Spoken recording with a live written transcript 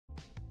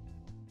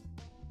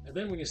And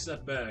then when you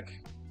step back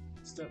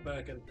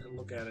and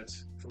look at it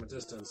from a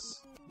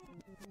distance,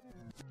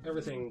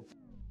 everything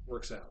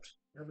works out.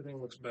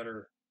 Everything looks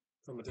better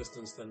from a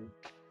distance than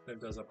it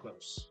does up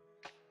close.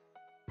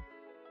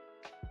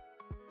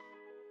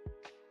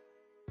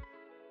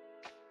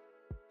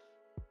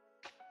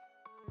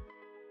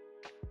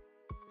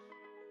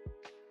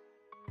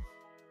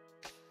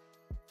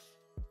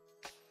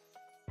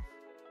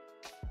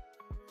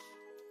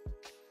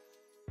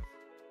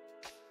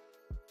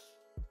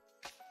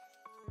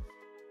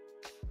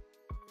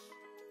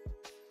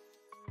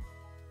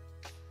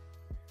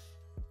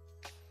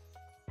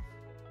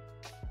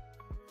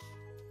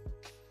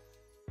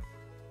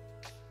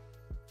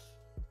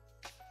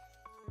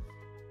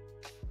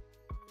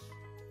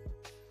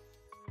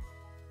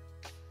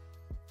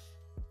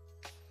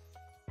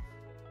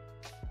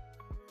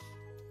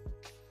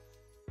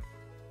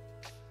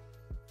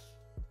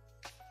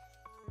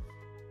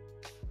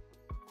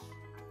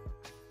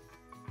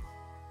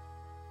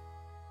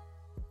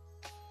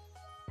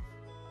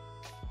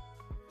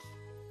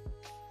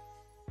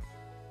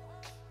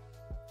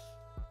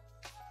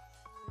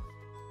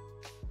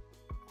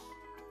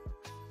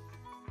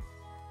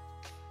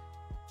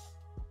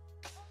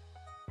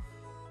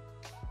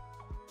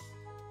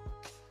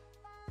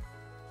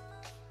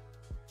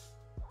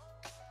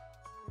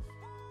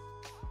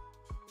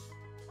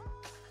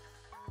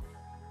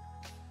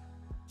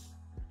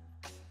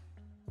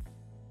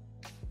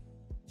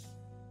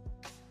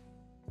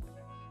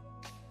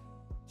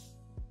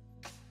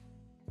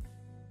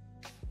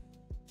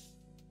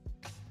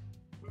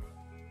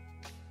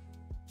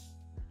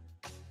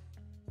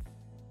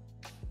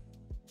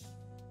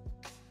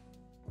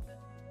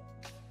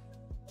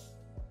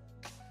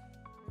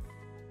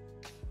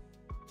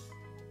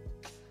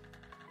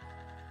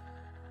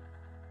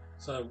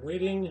 So I'm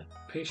waiting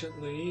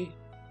patiently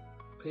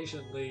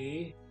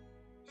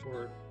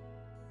for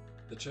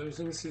The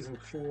Chosen Season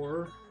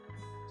 4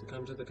 to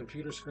come to the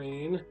computer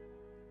screen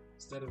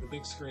instead of the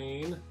big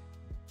screen.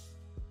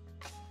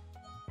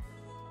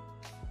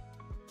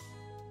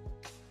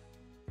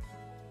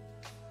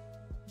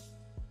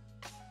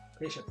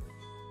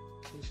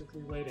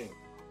 Patiently waiting.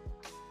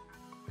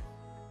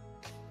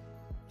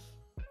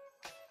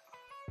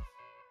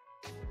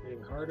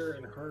 Getting harder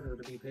and harder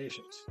to be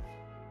patient.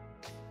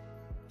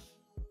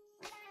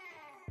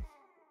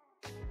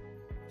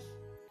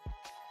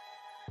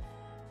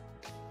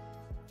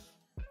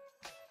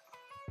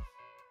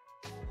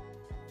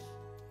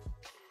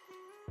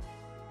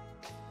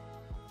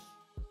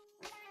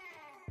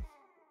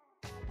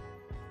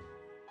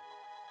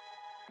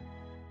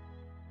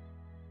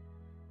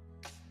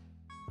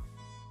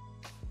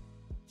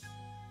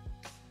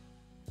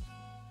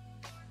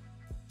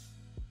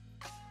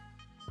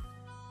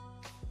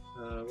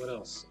 What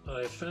else?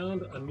 I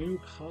found a new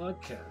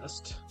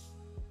podcast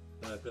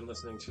that I've been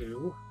listening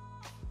to.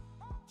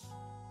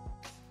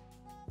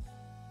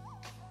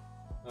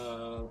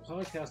 The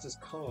podcast is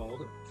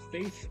called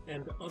Faith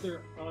and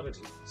Other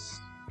Oddities.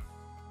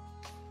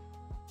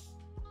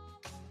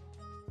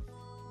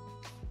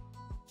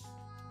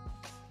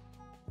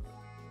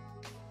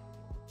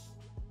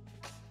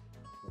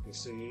 Let me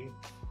see.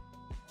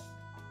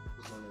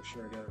 Just want to make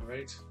sure I got it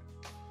right.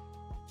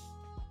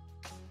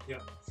 Yeah,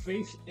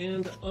 Faith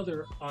and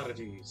Other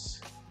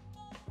Oddities.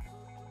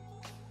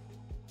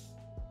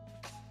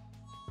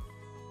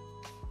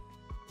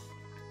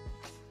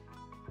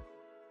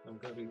 I'm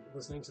going to be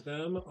listening to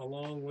them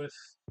along with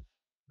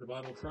the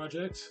Bible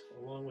Project,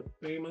 along with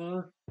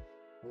Bema,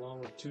 along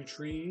with Two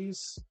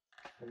Trees,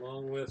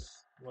 along with,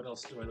 what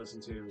else do I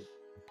listen to?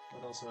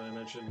 What else have I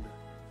mentioned?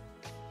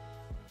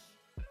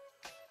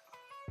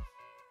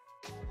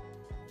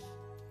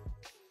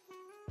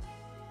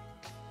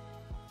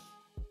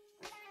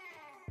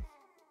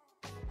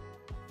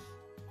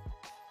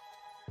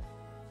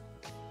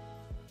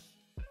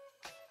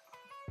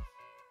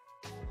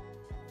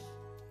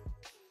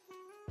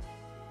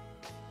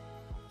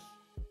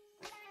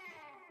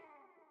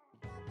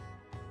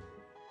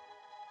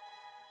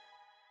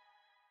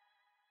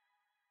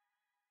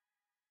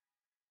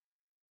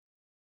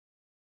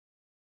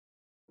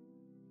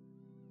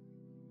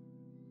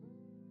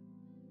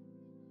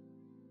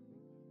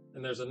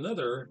 And there's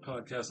another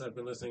podcast I've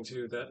been listening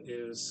to that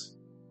is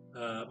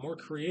more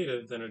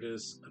creative than it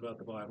is about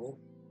the Bible.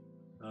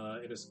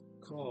 It is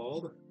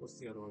called, what's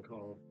the other one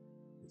called?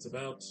 It's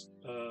about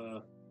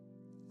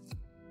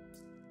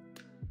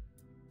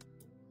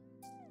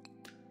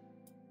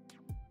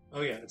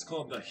it's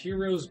called The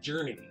Hero's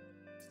Journey.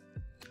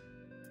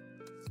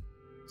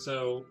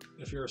 So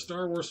if you're a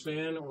Star Wars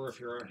fan, or if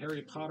you're a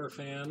Harry Potter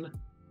fan,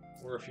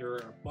 or if you're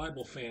a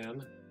Bible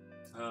fan,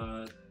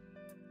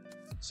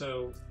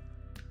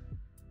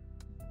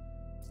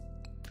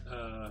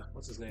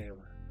 what's his name?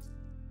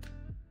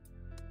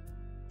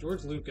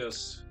 George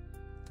Lucas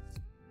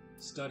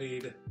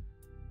studied,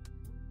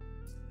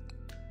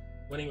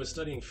 when he was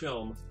studying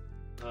film,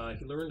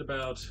 he learned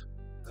about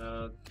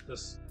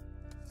this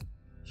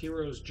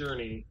hero's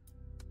journey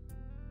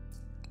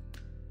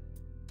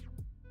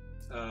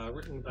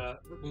written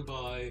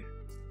by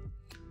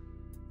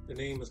the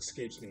name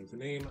escapes me. The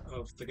name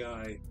of the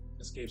guy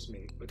escapes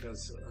me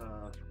because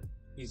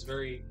he's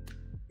very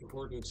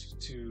important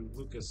to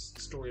Lucas'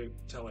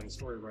 storytelling,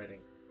 story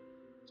writing.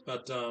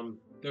 But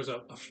there's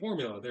a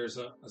formula. There's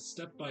a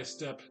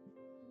step-by-step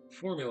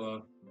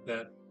formula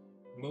that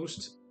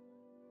most,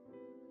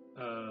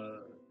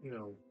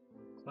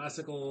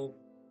 classical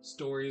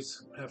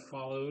stories have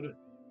followed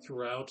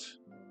throughout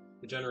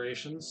the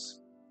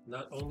generations,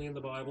 not only in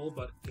the Bible,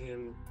 but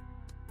in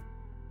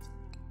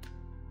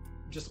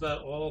just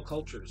about all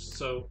cultures.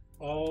 So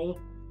all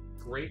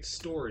great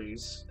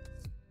stories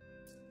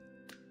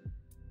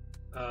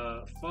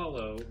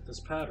follow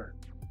this pattern.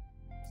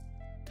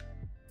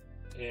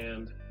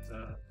 And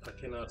I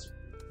cannot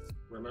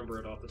remember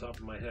it off the top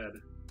of my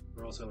head,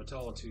 or else I would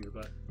tell it to you,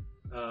 but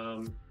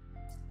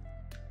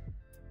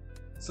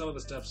some of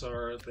the steps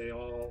are, the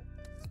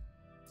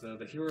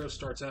hero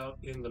starts out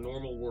in the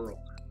normal world.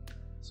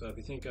 So if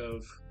you think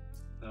of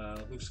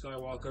Luke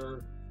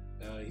Skywalker,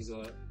 he's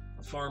a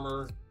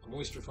farmer, a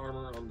moisture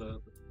farmer on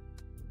the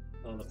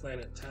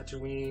planet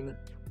Tatooine,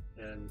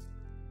 and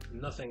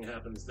nothing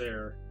happens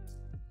there.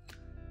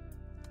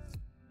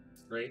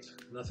 Right?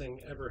 Nothing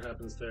ever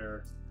happens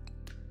there.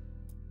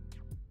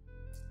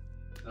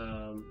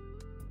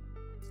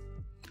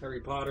 Harry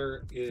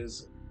Potter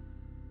is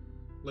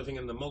living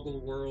in the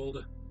Muggle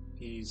world.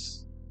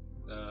 He's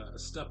a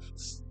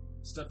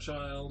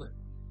stepchild,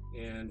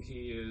 and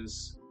he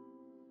is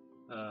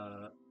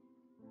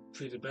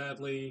treated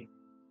badly,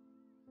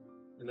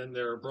 and then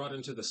they're brought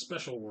into the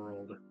special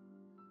world.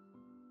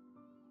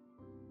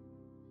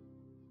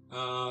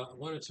 I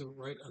wanted to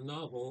write a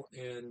novel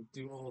and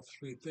do all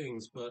three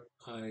things, but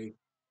I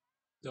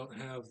don't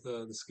have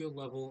the skill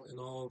level in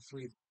all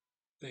three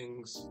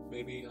things.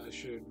 Maybe I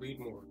should read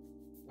more.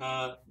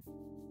 I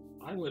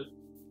would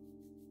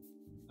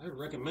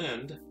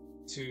recommend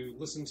to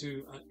listen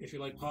to, if you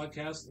like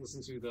podcasts,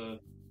 listen to the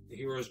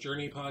Hero's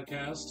Journey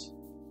podcast.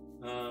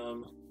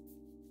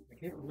 I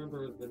can't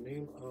remember the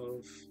name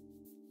of...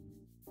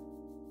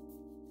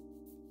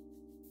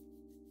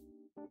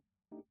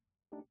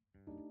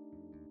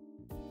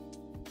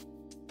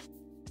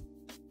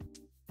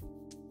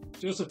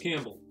 Joseph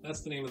Campbell,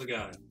 that's the name of the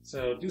guy.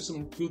 So do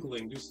some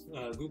Googling.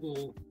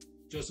 Google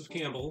Joseph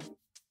Campbell.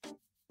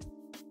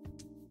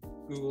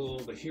 Google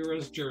The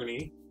Hero's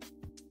Journey.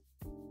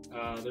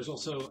 There's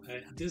also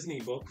a Disney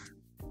book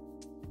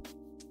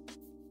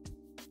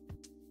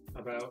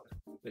about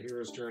the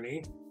hero's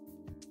journey,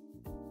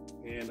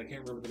 and I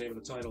can't remember the name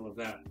of the title of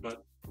that.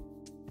 But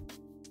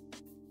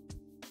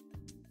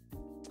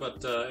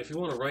if you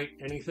want to write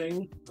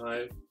anything,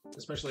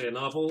 especially a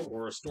novel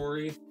or a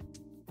story,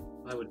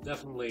 I would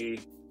definitely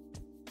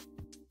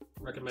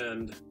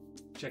recommend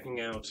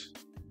checking out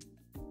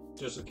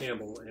Joseph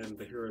Campbell and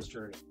The Hero's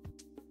Journey.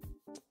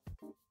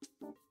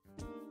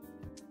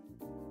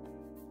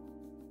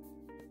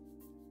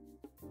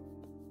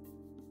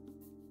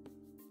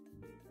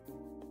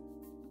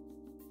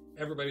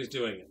 Everybody's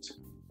doing it.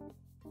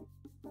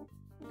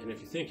 And if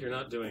you think you're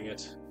not doing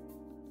it,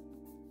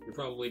 you're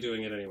probably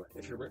doing it anyway.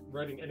 If you're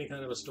writing any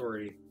kind of a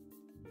story,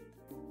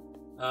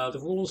 the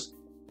rules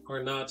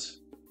are not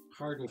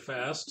hard and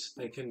fast.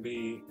 They can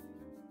be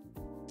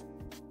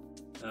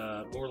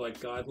more like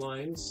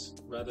guidelines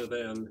rather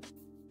than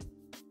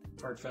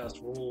hard, fast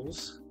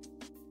rules.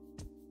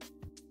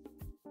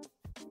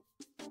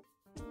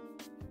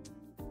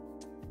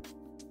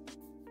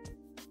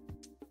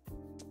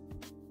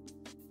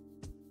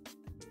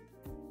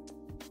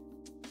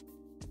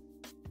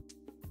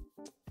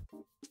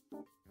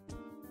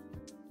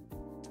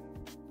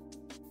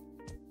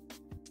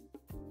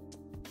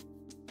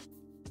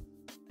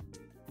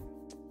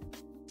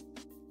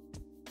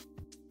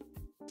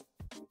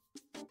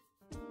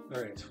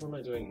 Alright, what am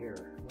I doing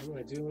here? What am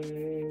I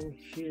doing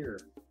here?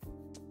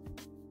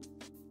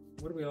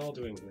 What are we all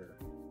doing here?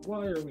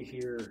 Why are we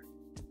here?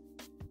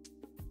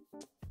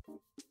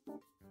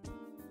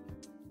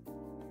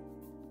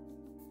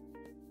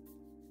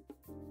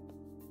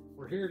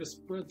 We're here to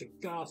spread the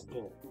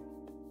gospel.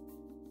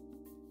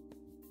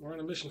 We're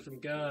on a mission from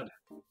God.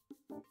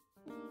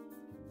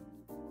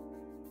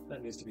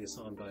 That needs to be a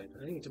soundbite.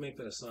 I need to make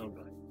that a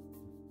soundbite.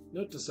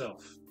 Note to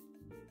self.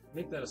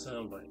 Make that a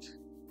soundbite.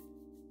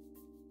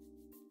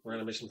 We're on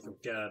a mission from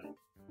God.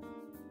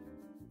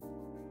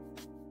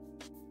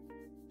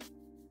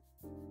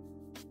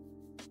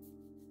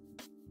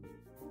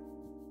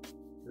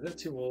 Is that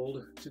too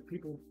old? Do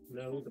people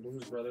know the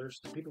Blues Brothers?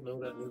 Do people know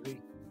that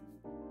movie?